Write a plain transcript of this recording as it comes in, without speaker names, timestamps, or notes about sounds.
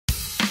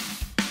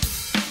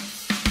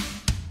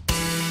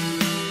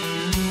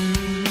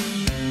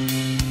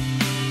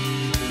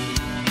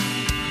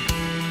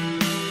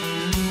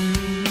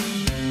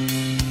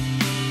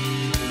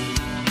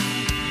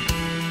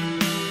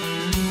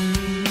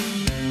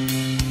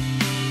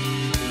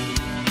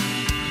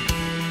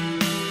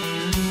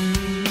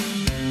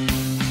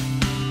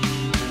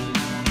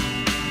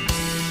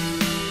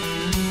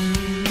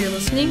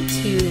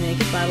listening to the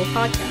Naked Bible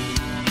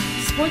Podcast. To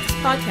support this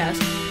podcast,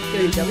 go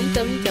to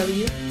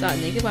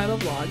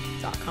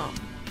www.nakedbibleblog.com.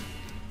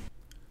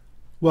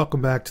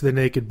 Welcome back to the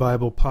Naked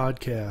Bible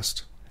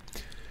Podcast.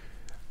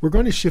 We're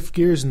going to shift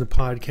gears in the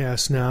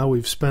podcast now.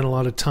 We've spent a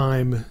lot of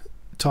time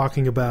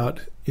talking about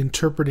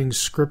interpreting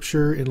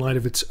Scripture in light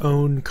of its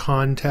own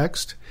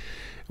context.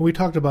 And we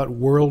talked about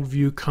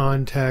worldview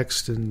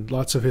context and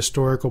lots of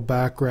historical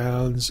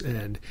backgrounds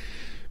and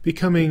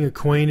becoming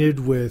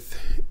acquainted with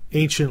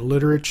ancient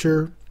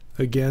literature,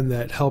 again,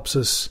 that helps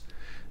us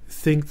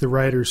think the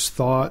writer's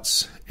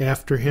thoughts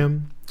after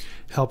him,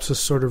 helps us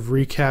sort of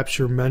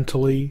recapture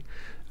mentally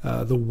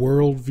the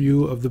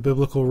worldview of the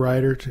biblical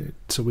writer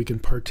so we can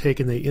partake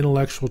in the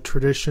intellectual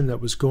tradition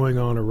that was going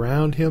on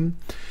around him,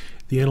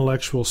 the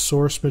intellectual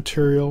source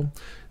material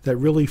that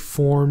really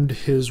formed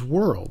his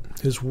world,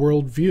 his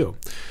worldview.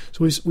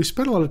 So we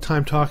spent a lot of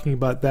time talking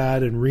about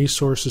that and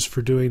resources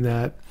for doing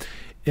that.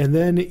 And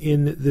then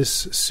in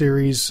this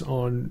series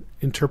on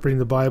interpreting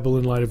the Bible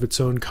in light of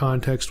its own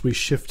context, we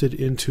shifted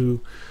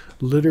into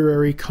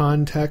literary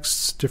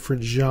contexts,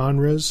 different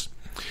genres.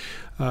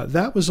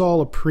 That was all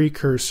a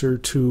precursor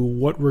to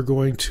what we're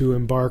going to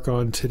embark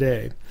on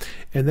today.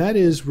 And that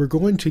is, we're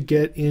going to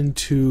get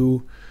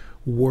into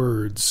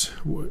words,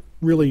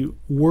 really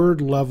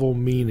word-level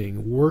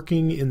meaning,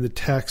 working in the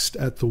text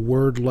at the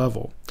word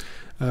level,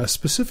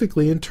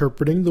 specifically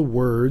interpreting the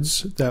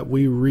words that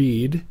we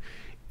read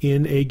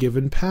in a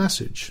given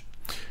passage.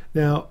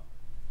 Now,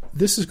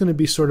 this is going to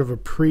be sort of a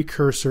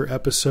precursor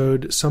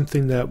episode,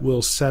 something that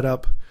will set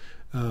up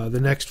the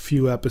next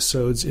few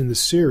episodes in the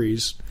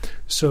series.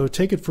 So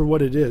take it for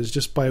what it is.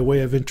 Just by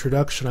way of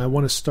introduction, I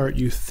want to start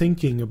you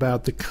thinking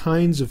about the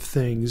kinds of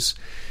things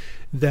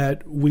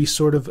that we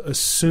sort of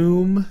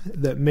assume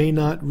that may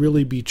not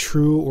really be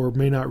true or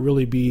may not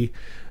really be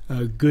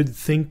good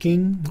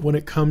thinking when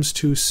it comes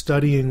to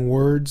studying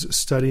words,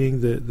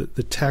 studying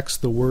the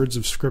text, the words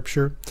of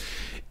Scripture,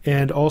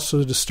 and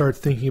also to start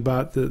thinking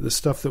about the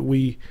stuff that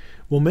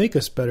will make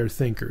us better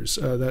thinkers,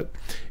 that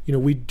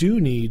we do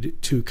need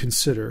to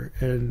consider,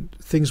 and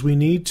things we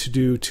need to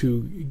do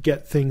to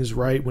get things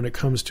right when it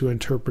comes to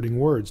interpreting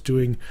words,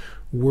 doing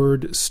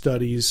word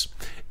studies.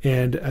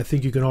 And I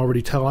think you can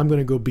already tell I'm going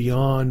to go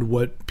beyond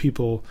what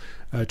people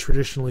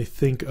traditionally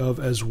think of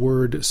as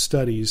word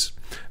studies.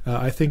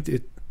 I think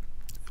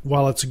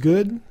while it's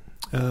good,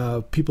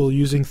 people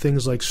using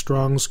things like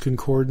Strong's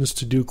Concordance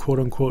to do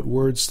quote-unquote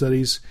word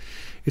studies,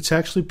 it's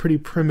actually pretty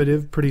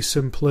primitive, pretty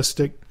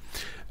simplistic.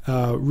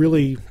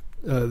 Really,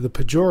 the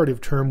pejorative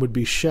term would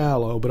be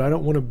shallow, but I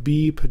don't want to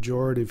be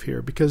pejorative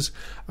here, because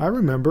I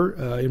remember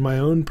in my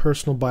own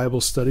personal Bible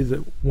study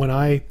that when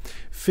I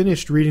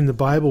finished reading the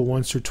Bible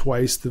once or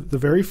twice, the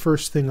very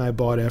first thing I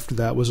bought after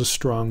that was a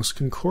Strong's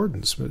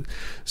Concordance.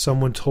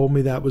 Someone told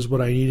me that was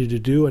what I needed to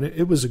do, and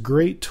it was a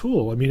great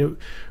tool. I mean,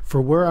 for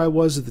where I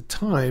was at the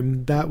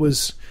time, that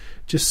was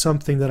just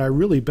something that I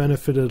really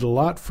benefited a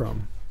lot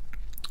from.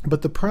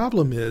 But the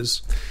problem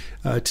is,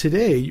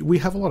 today we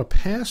have a lot of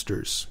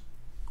pastors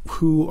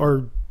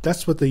who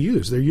that's what they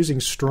use. They're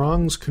using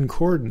Strong's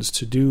Concordance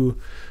to do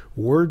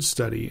word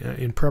study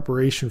in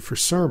preparation for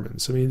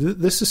sermons. I mean,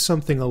 this is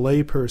something a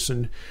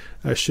layperson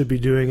should be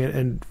doing,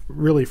 and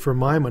really, for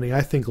my money,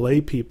 I think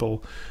lay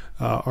people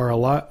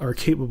are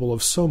capable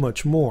of so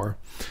much more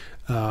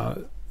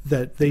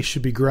that they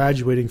should be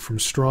graduating from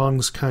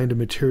Strong's kind of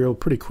material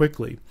pretty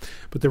quickly.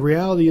 But the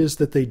reality is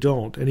that they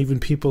don't, and even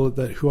people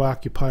who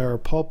occupy our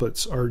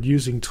pulpits are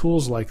using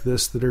tools like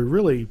this that are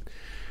really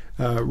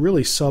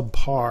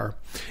subpar.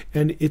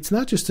 And it's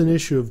not just an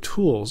issue of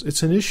tools,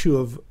 it's an issue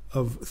of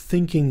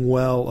thinking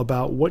well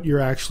about what you're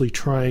actually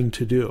trying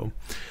to do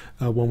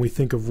when we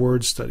think of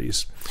word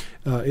studies.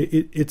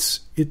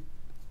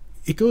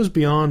 It goes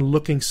beyond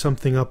looking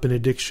something up in a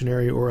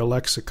dictionary or a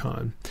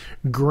lexicon.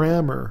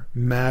 Grammar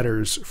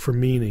matters for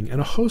meaning, and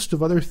a host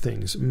of other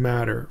things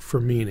matter for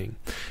meaning.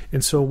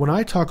 And so when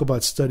I talk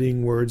about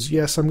studying words,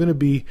 yes, I'm going to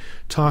be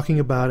talking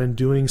about and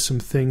doing some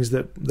things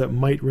that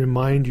might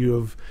remind you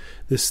of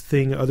this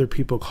thing other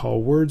people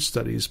call word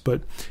studies,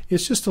 but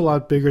it's just a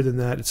lot bigger than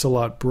that. It's a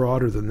lot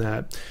broader than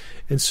that.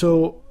 And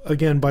so,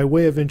 again, by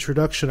way of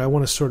introduction, I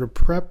want to sort of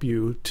prep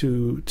you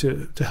to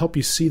help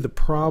you see the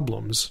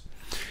problems.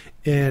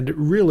 And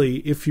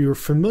really, if you're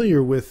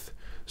familiar with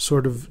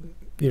sort of,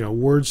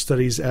 word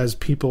studies as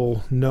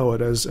people know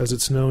it, as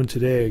it's known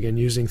today, again,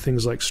 using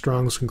things like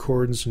Strong's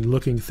Concordance and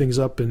looking things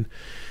up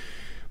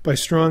by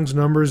Strong's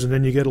numbers, and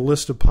then you get a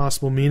list of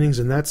possible meanings,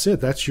 and that's it.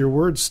 That's your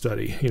word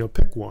study.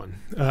 Pick one.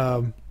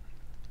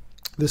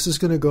 This is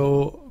going to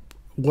go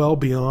well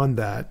beyond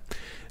that.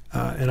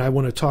 And I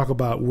want to talk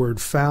about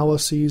word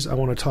fallacies. I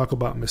want to talk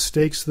about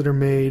mistakes that are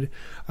made.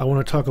 I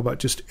want to talk about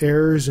just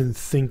errors in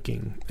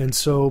thinking. And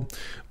so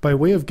by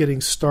way of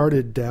getting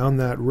started down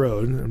that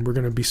road, and we're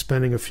going to be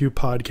spending a few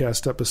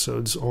podcast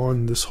episodes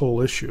on this whole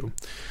issue,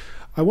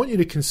 I want you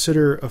to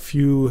consider a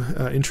few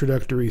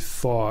introductory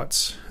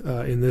thoughts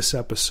in this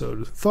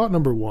episode. Thought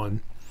number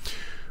one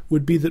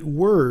would be that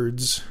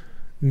words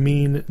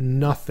mean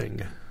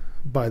nothing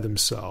by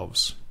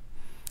themselves.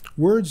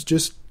 Words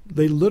just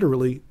They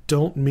literally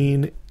don't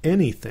mean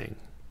anything.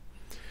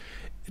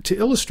 To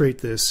illustrate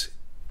this,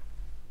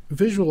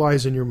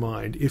 visualize in your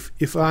mind, if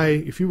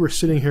you were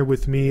sitting here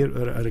with me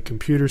at a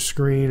computer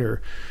screen,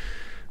 or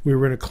we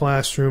were in a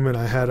classroom and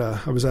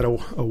I was at a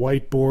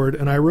whiteboard,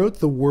 and I wrote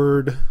the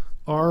word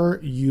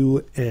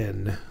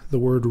R-U-N, the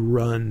word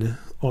run,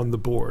 on the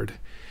board.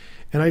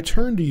 And I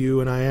turned to you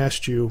and I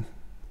asked you,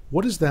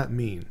 what does that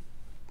mean?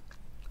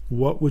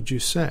 What would you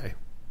say?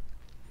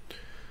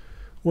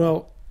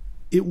 Well,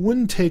 it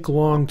wouldn't take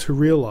long to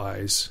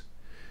realize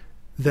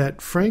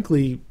that,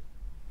 frankly,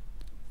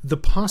 the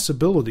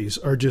possibilities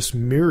are just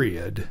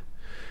myriad.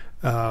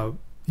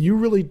 You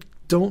really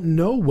don't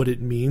know what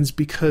it means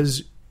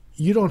because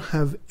you don't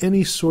have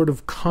any sort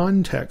of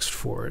context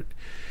for it.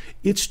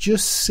 It's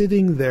just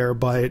sitting there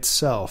by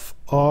itself.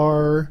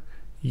 R-U-N,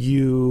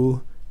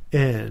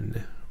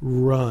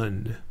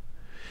 run.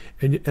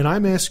 And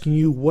I'm asking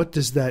you, what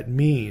does that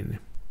mean?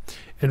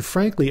 And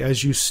frankly,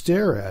 as you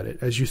stare at it,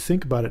 as you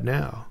think about it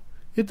now,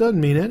 it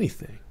doesn't mean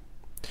anything,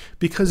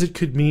 because it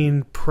could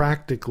mean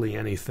practically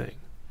anything.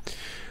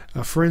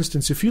 For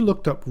instance, if you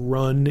looked up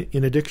run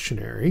in a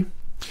dictionary,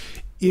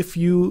 if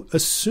you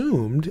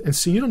assumed, and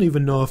see, you don't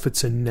even know if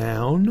it's a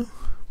noun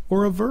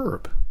or a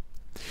verb.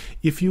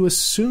 If you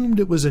assumed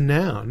it was a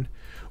noun,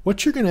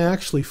 what you're going to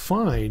actually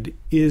find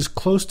is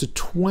close to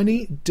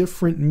 20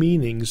 different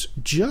meanings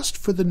just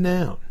for the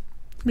noun.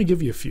 Let me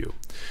give you a few.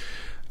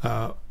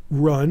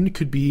 Run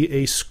could be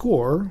a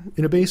score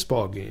in a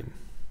baseball game.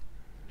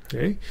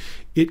 Okay?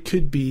 It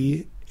could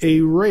be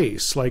a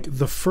race, like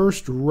the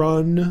first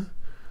run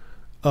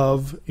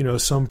of,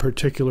 some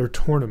particular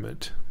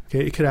tournament.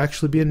 Okay? It could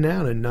actually be a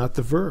noun and not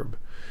the verb.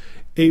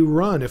 A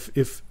run,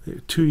 if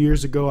 2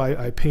 years ago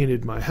I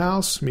painted my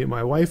house, me and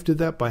my wife did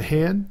that by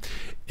hand,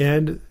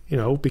 and,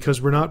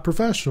 because we're not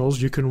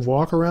professionals, you can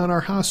walk around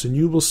our house and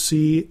you will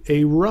see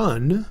a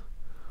run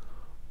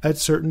at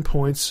certain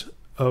points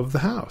of the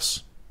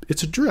house.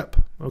 It's a drip,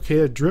 okay?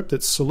 A drip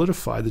that's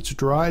solidified, that's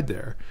dried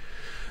there.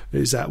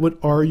 Is that what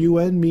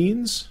RUN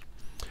means?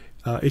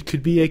 It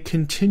could be a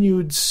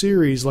continued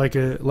series, like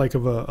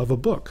of a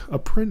book, a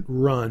print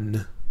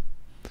run.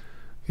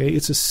 Okay,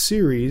 it's a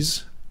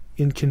series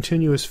in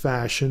continuous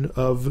fashion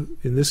of,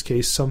 in this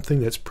case,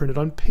 something that's printed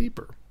on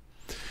paper.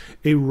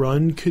 A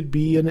run could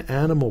be an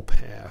animal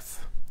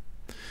path,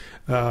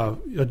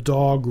 a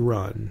dog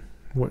run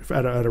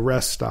at a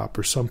rest stop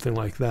or something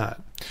like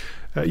that.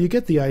 You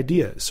get the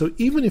idea. So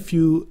even if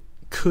you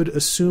could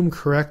assume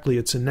correctly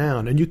it's a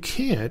noun, and you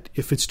can't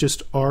if it's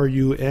just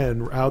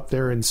RUN out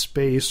there in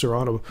space or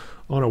on a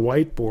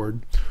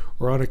whiteboard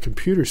or on a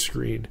computer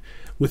screen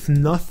with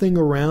nothing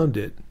around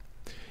it,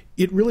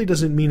 it really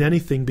doesn't mean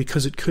anything,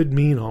 because it could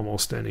mean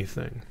almost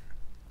anything.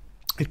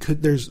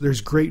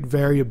 There's great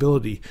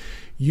variability.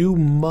 You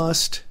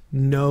must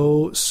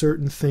know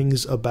certain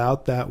things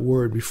about that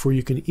word before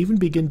you can even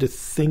begin to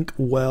think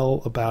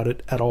well about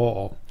it at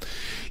all.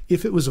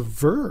 If it was a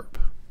verb,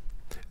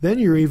 then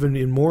you're even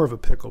in more of a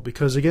pickle,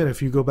 because again,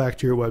 if you go back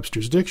to your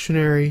Webster's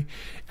dictionary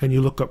and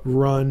you look up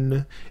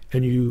run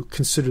and you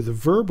consider the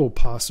verbal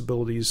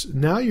possibilities,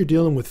 now you're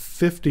dealing with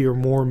 50 or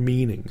more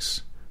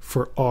meanings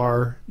for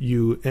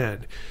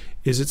RUN.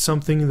 Is it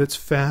something that's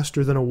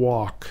faster than a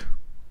walk?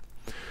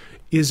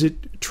 Is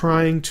it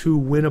trying to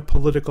win a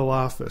political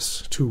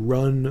office, to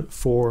run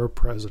for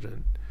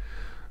president?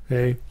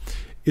 Okay.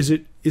 Is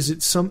it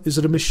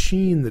a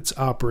machine that's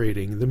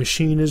operating? The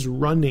machine is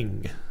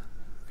running.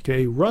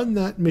 Okay, run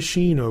that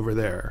machine over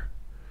there.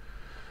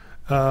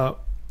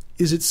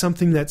 Is it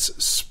something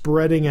that's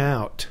spreading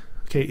out?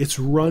 Okay, it's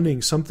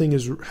running. Something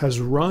has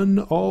run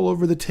all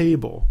over the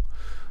table.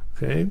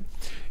 Okay,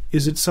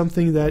 is it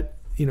something that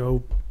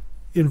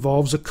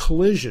involves a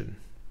collision?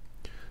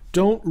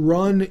 Don't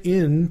run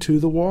into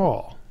the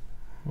wall.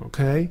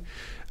 Okay,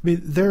 I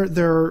mean there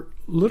are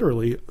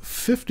literally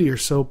 50 or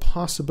so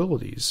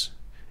possibilities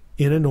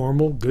in a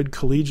normal good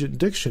collegiate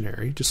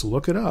dictionary. Just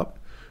look it up.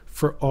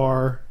 For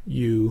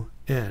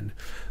RUN.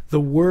 The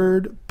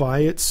word by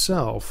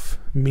itself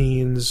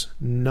means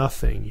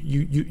nothing.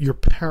 You're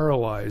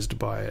paralyzed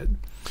by it.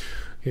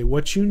 Okay,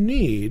 what you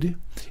need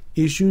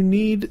is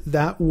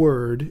that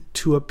word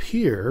to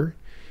appear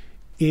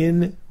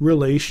in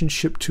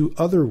relationship to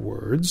other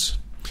words,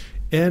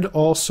 and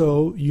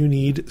also you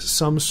need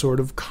some sort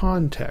of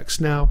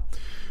context. Now,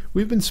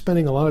 we've been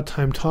spending a lot of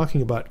time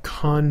talking about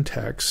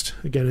context,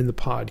 again, in the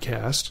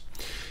podcast,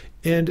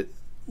 and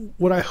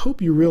what I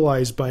hope you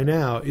realize by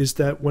now is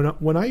that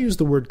when I use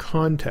the word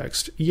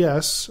context,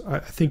 yes, I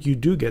think you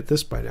do get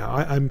this by now.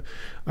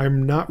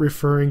 I'm not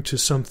referring to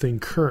something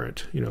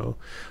current,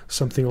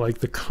 something like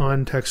the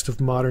context of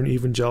modern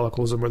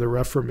evangelicalism or the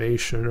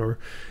Reformation or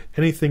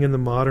anything in the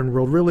modern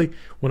world. Really,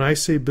 when I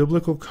say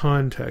biblical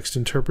context,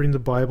 interpreting the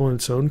Bible in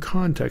its own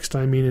context,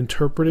 I mean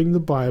interpreting the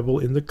Bible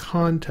in the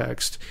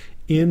context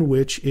in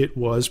which it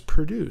was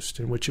produced,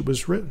 in which it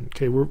was written.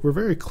 Okay, we're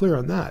very clear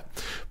on that.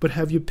 But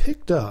have you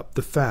picked up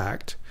the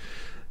fact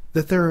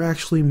that there are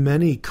actually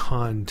many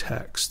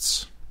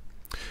contexts?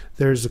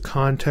 There's a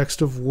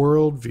context of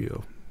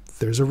worldview,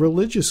 There's a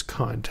religious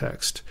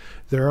context.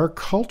 There are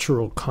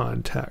cultural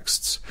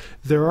contexts.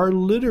 There are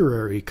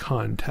literary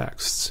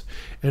contexts.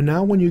 And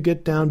now when you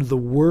get down to the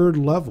word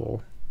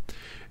level,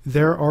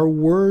 there are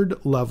word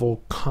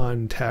level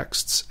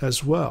contexts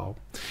as well.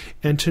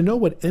 And to know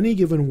what any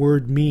given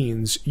word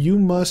means, you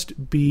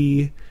must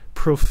be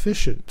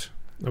proficient,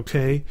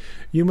 okay?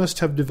 You must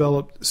have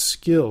developed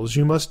skills.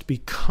 You must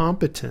be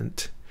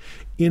competent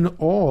in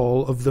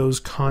all of those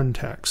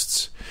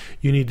contexts.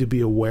 You need to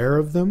be aware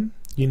of them.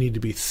 You need to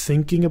be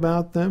thinking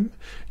about them.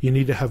 You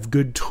need to have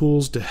good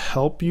tools to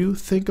help you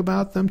think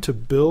about them, to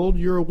build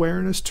your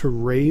awareness, to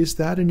raise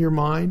that in your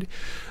mind.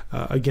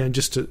 Again,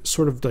 just to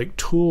sort of like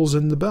tools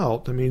in the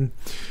belt. I mean,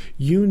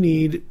 you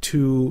need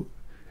to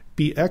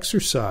be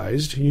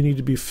exercised. You need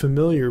to be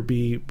familiar,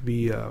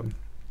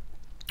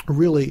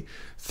 really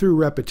through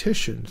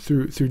repetition,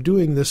 through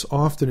doing this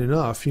often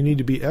enough. You need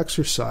to be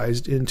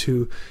exercised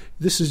into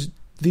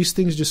these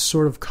things just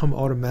sort of come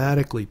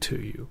automatically to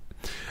you.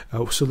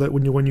 So that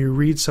when you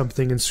read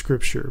something in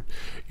Scripture,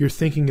 you're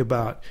thinking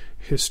about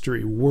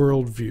history,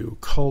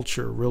 worldview,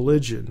 culture,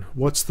 religion,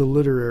 what's the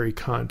literary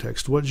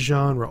context, what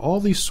genre, all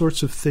these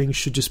sorts of things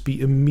should just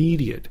be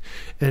immediate.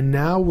 And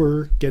now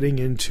we're getting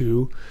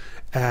into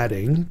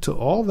adding to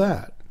all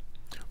that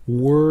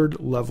word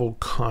level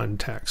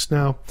context.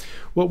 Now,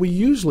 what we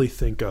usually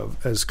think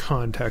of as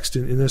context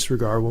in this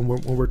regard when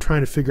we're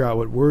trying to figure out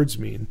what words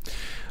mean,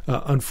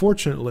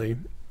 unfortunately,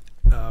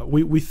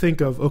 we think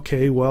of,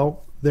 okay,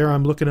 well, there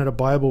I'm looking at a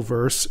Bible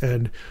verse,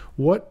 and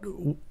I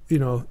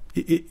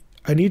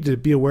need to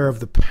be aware of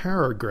the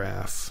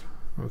paragraph.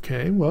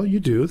 Okay, well, you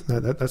do.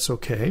 That's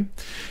okay.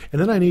 And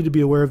then I need to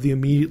be aware of the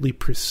immediately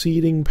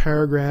preceding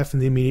paragraph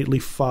and the immediately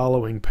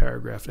following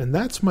paragraph. And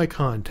that's my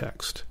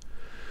context.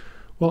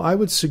 Well, I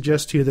would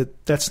suggest to you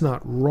that that's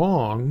not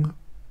wrong,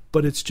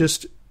 but it's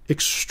just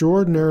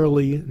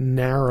extraordinarily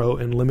narrow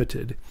and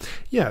limited.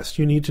 Yes,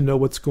 you need to know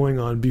what's going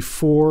on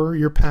before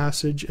your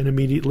passage and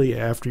immediately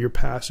after your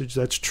passage.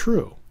 That's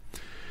true.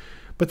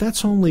 But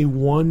that's only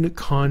one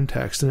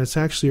context, and it's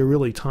actually a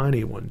really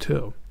tiny one,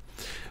 too.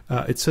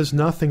 It says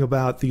nothing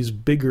about these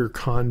bigger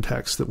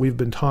contexts that we've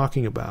been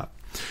talking about.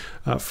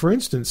 For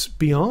instance,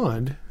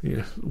 beyond,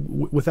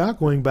 without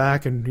going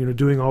back and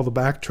doing all the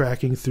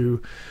backtracking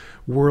through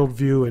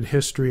worldview and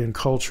history and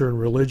culture and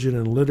religion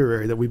and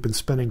literary that we've been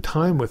spending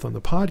time with on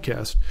the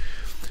podcast,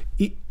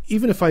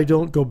 even if I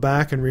don't go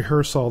back and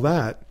rehearse all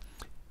that,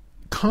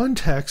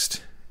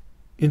 context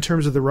in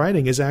terms of the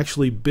writing is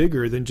actually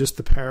bigger than just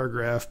the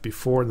paragraph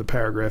before and the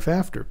paragraph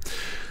after.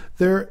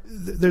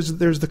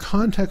 There's the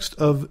context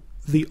of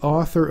the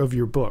author of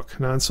your book.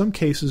 Now, in some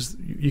cases,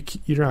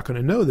 you're not going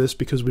to know this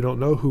because we don't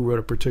know who wrote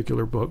a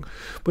particular book,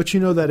 but you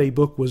know that a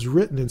book was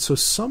written, and so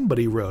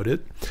somebody wrote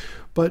it.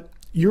 But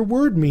your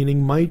word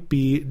meaning might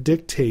be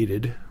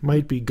dictated,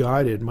 might be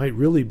guided, might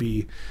really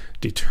be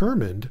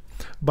determined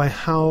by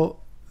how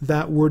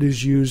that word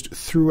is used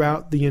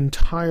throughout the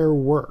entire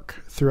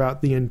work,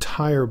 throughout the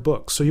entire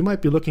book. So you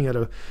might be looking at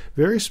a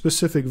very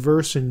specific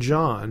verse in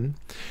John,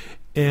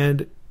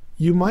 and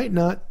you might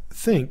not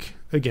think,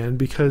 again,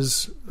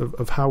 because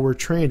of how we're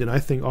trained, and I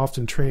think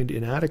often trained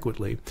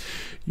inadequately,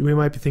 we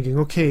might be thinking,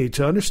 okay,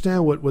 to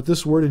understand what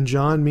this word in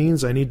John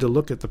means, I need to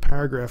look at the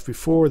paragraph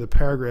before, the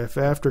paragraph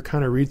after,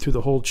 kind of read through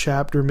the whole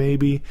chapter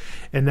maybe,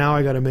 and now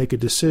I got to make a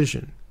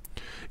decision.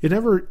 It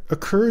never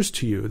occurs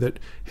to you that,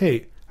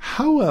 hey,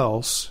 how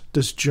else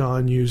does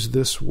John use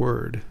this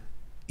word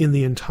in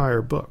the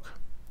entire book?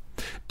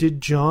 Did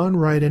John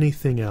write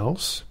anything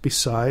else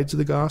besides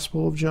the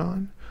Gospel of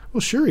John? Well,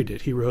 sure he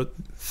did. He wrote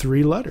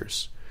 3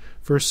 letters.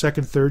 1st,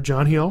 2nd, 3rd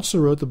John. He also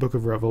wrote the book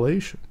of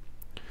Revelation.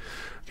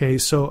 Okay,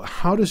 so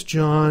how does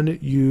John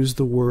use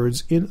the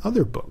words in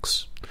other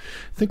books?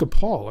 Think of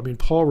Paul. I mean,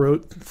 Paul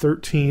wrote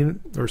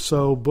 13 or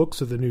so books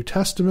of the New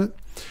Testament,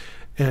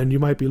 and you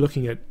might be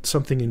looking at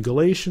something in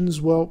Galatians.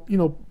 Well,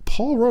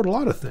 Paul wrote a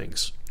lot of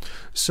things.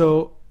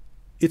 So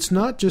it's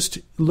not just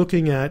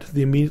looking at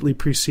the immediately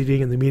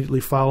preceding and the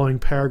immediately following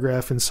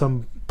paragraph in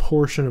some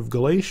portion of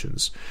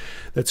Galatians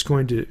that's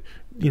going to,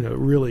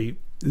 really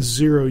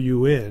zero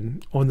you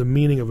in on the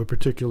meaning of a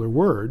particular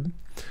word.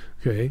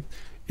 Okay,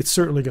 it's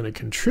certainly going to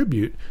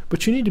contribute,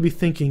 but you need to be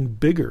thinking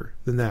bigger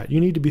than that. You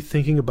need to be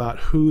thinking about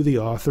who the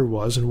author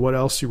was and what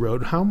else he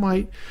wrote. How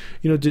might,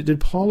 did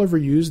Paul ever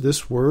use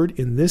this word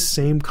in this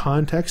same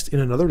context in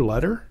another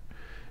letter?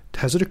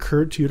 Has it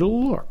occurred to you to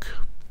look?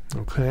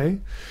 Okay,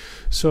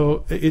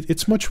 so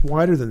it's much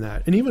wider than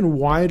that, and even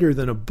wider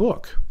than a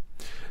book.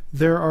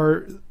 There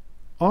are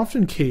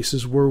often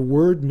cases where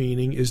word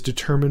meaning is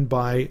determined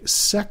by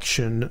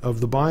section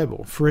of the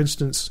Bible. For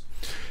instance,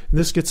 and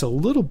this gets a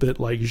little bit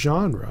like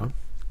genre,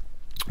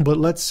 but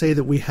let's say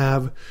that we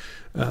have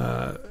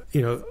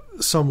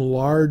some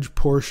large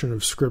portion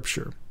of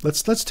Scripture.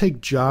 Let's take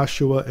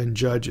Joshua and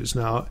Judges.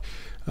 Now,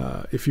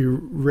 if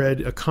you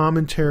read a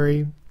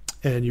commentary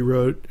and you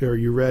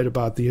read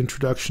about the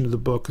introduction to the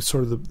book,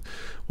 sort of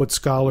what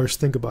scholars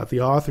think about the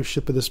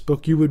authorship of this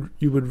book, you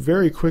would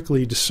very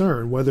quickly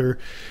discern, whether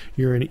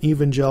you're in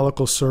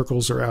evangelical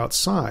circles or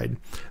outside,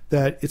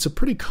 that it's a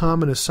pretty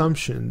common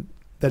assumption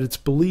that it's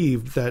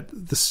believed that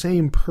the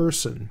same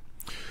person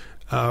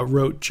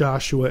wrote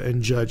Joshua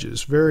and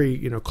Judges,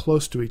 very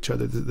close to each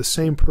other. The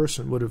same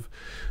person would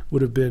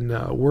have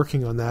been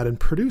working on that and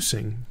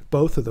producing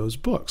both of those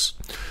books.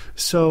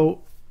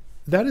 So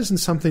that isn't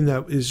something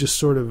that is just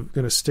sort of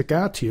going to stick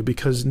out to you,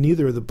 because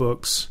neither of the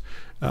books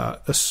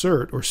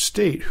assert or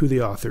state who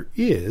the author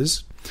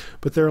is,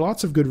 but there are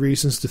lots of good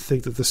reasons to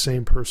think that the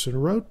same person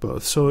wrote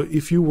both. So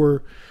if you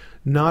were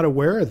not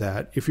aware of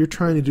that, if you're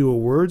trying to do a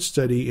word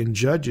study in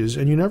Judges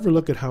and you never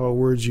look at how a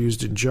word's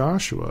used in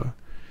Joshua,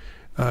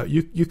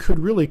 you could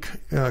really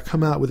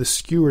come out with a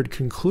skewered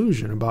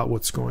conclusion about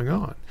what's going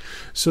on.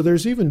 So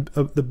there's even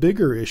the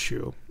bigger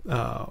issue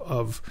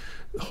of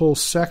whole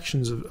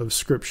sections of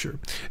Scripture.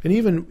 And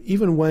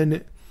even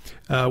when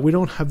we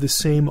don't have the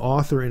same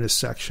author in a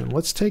section,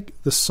 let's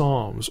take the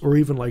Psalms, or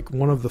even like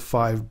one of the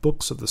 5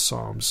 books of the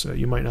Psalms.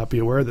 You might not be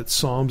aware that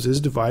Psalms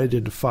is divided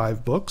into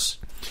 5 books.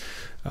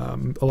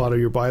 A lot of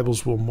your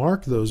Bibles will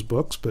mark those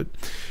books, but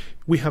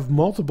we have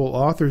multiple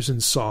authors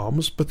in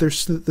Psalms, but they're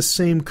the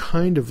same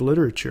kind of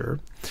literature.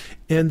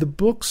 And the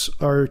books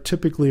are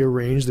typically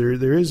arranged.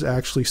 There is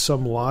actually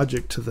some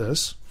logic to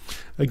this.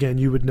 Again,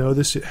 you would know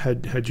this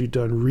had you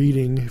done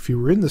reading, if you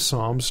were in the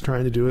Psalms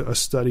trying to do a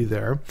study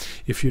there.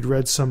 If you'd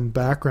read some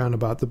background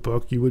about the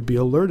book, you would be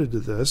alerted to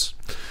this.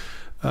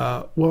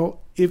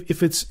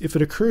 If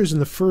it occurs in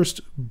the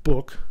first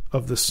book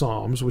of the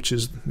Psalms, which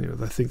is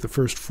I think the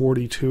first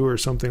 42 or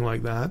something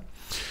like that,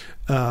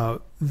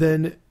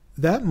 then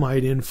that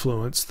might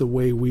influence the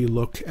way we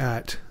look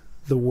at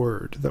the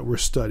word that we're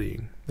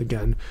studying.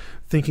 Again,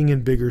 thinking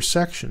in bigger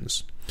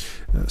sections.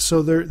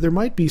 So there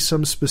might be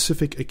some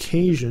specific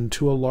occasion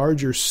to a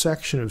larger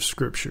section of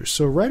Scripture.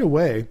 So right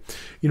away,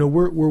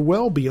 we're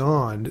well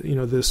beyond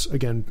this,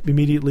 again,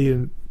 immediately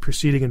and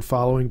preceding and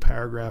following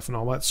paragraph and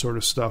all that sort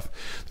of stuff.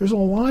 There's a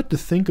lot to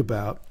think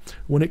about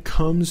when it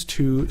comes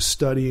to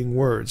studying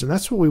words, and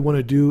that's what we want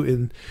to do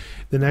in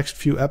the next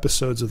few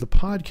episodes of the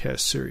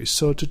podcast series.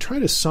 So to try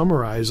to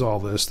summarize all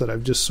this that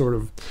I've just sort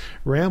of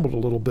rambled a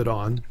little bit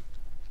on,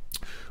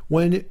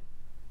 when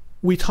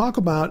we talk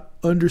about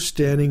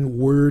understanding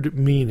word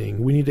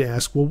meaning, we need to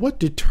ask, well, what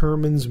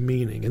determines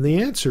meaning? And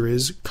the answer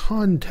is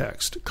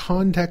context.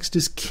 Context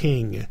is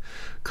king.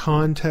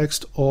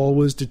 Context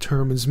always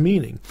determines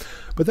meaning.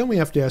 But then we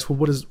have to ask, well,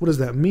 what does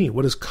that mean?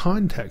 What does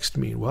context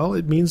mean? Well,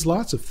 it means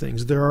lots of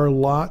things. There are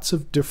lots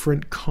of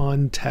different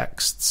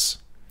contexts.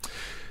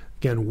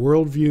 Again,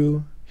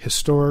 worldview,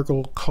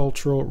 historical,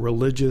 cultural,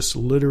 religious,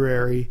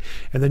 literary,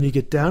 and then you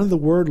get down to the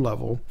word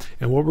level,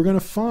 and what we're going to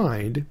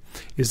find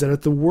is that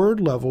at the word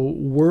level,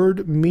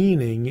 word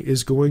meaning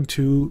is going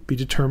to be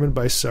determined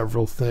by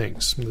several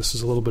things. And this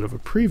is a little bit of a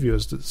preview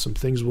as to some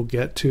things we'll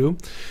get to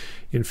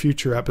in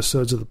future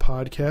episodes of the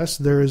podcast.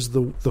 There is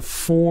the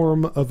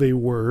form of a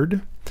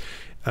word.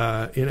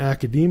 In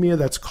academia,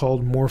 that's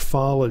called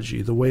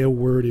morphology. The way a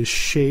word is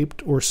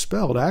shaped or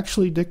spelled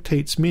actually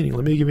dictates meaning.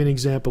 Let me give you an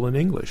example in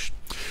English.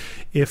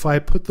 If I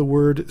put the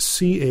word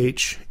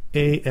chaste,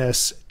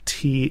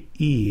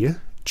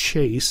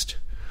 chaste,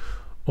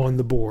 on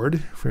the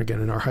board, again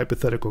in our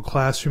hypothetical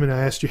classroom, and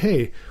I asked you,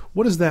 hey,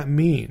 what does that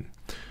mean?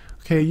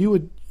 Okay,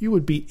 you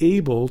would be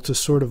able to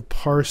sort of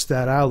parse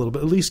that out a little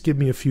bit, at least give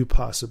me a few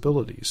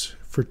possibilities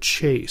for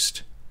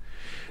chaste.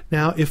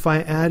 Now, if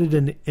I added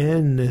an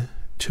N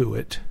to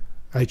it,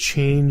 I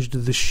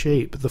changed the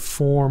shape, the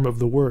form of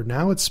the word.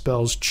 Now it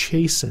spells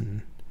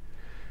chasten.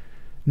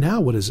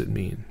 Now what does it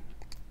mean?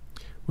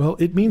 Well,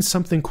 it means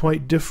something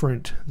quite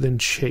different than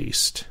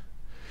chaste.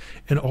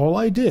 And all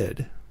I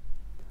did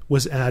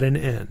was add an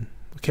N.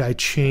 Okay, I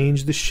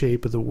changed the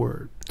shape of the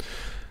word.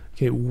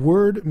 Okay,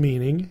 word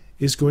meaning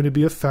is going to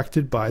be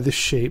affected by the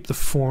shape, the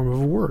form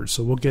of a word.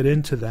 So we'll get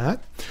into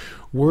that.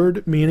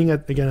 Word meaning,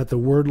 again, at the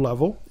word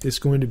level, is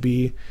going to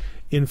be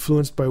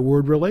influenced by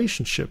word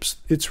relationships.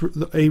 It's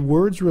a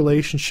word's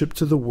relationship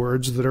to the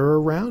words that are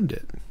around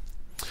it.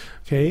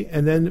 Okay,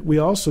 and then we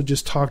also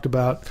just talked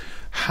about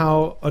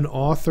how an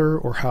author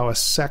or how a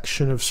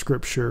section of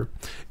Scripture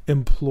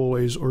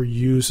employs or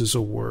uses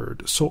a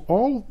word. So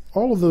all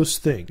of those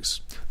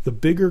things, the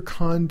bigger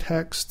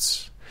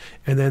contexts,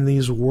 and then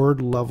these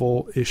word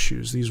level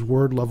issues, these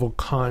word level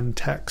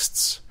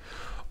contexts,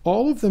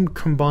 all of them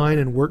combine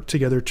and work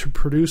together to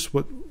produce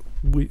what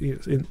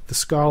the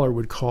scholar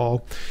would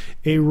call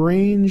a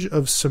range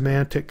of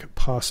semantic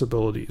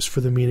possibilities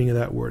for the meaning of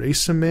that word, a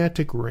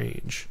semantic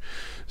range.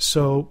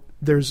 So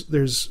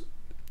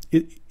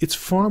it's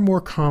far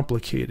more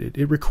complicated.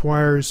 It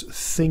requires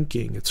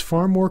thinking. It's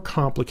far more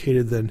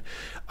complicated than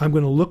I'm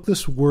going to look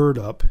this word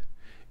up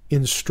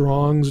in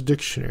Strong's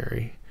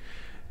dictionary,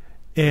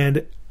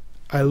 and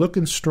I look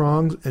in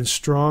Strong's, and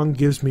Strong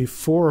gives me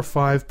 4 or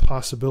 5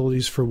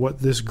 possibilities for what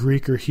this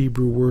Greek or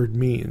Hebrew word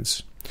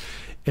means.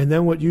 And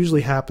then what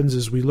usually happens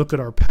is we look at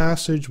our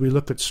passage, we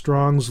look at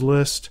Strong's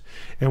list,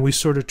 and we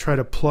sort of try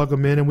to plug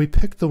them in, and we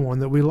pick the one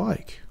that we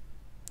like.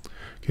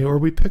 Okay, or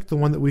we pick the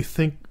one that we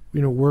think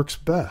works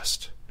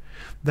best.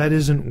 That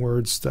isn't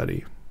word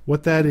study.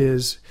 What that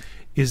is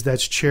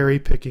that's cherry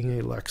picking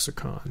a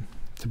lexicon,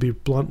 to be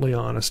bluntly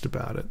honest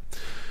about it.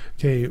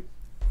 Okay,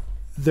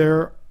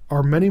 there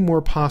are many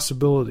more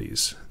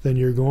possibilities than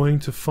you're going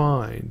to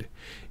find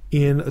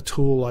in a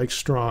tool like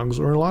Strong's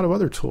or a lot of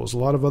other tools, a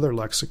lot of other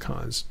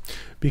lexicons,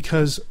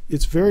 because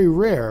it's very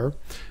rare.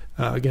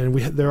 Again,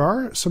 there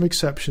are some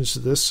exceptions to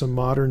this, some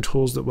modern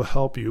tools that will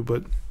help you,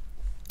 but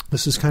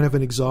this is kind of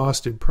an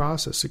exhaustive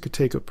process. It could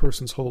take a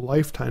person's whole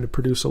lifetime to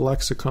produce a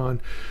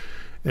lexicon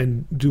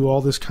and do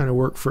all this kind of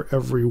work for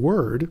every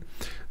word.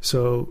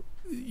 So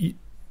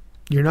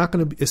you're not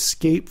going to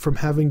escape from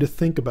having to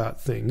think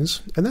about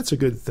things, and that's a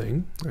good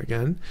thing,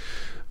 again.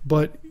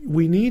 But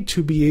we need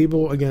to be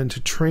able, again, to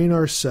train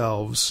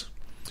ourselves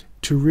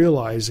to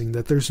realizing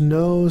that there's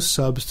no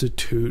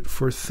substitute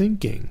for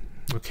thinking.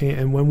 Okay,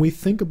 and when we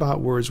think about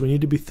words, we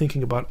need to be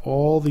thinking about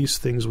all these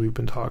things we've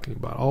been talking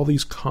about, all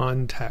these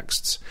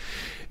contexts.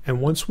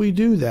 And once we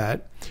do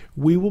that,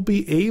 we will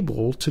be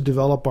able to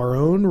develop our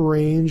own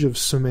range of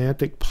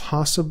semantic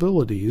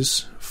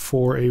possibilities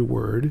for a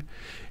word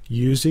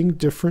using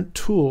different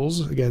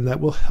tools, again, that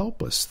will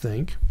help us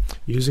think,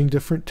 using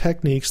different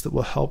techniques that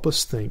will help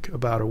us think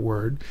about a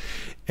word,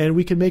 and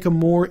we can make a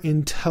more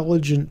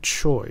intelligent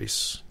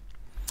choice.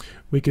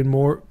 We can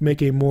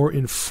make a more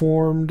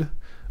informed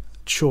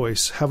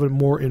choice, have a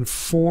more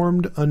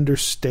informed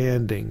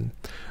understanding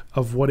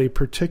of what a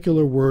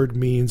particular word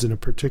means in a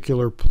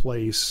particular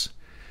place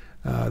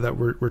that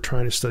we're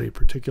trying to study, a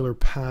particular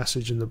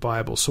passage in the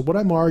Bible. So what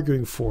I'm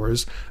arguing for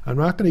is I'm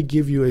not going to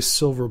give you a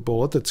silver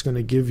bullet that's going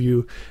to give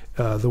you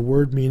the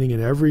word meaning in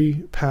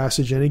every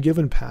passage, any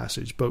given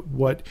passage. But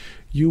what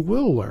you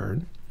will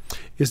learn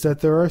is that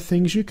there are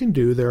things you can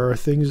do, there are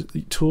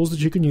tools that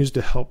you can use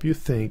to help you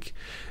think,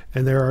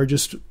 and there are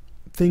just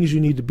things you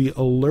need to be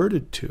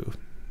alerted to.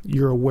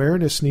 Your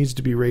awareness needs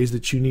to be raised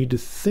that you need to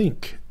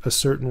think a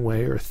certain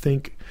way or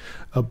think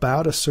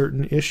about a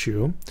certain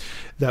issue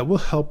that will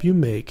help you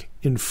make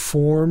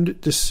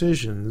informed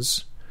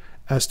decisions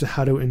as to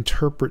how to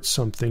interpret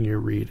something you're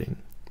reading.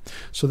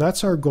 So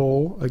that's our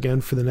goal,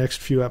 again, for the next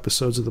few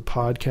episodes of the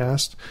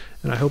podcast,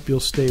 and I hope you'll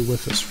stay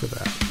with us for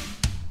that.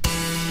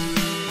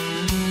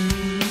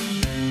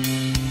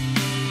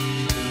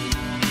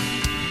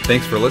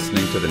 Thanks for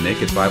listening to the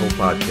Naked Bible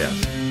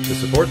Podcast. To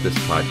support this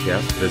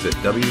podcast, visit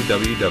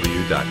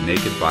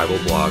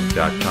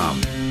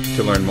www.nakedbibleblog.com.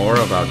 To learn more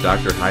about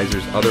Dr.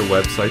 Heiser's other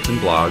websites and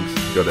blogs,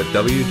 go to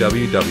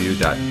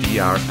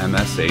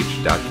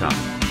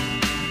www.drmsh.com.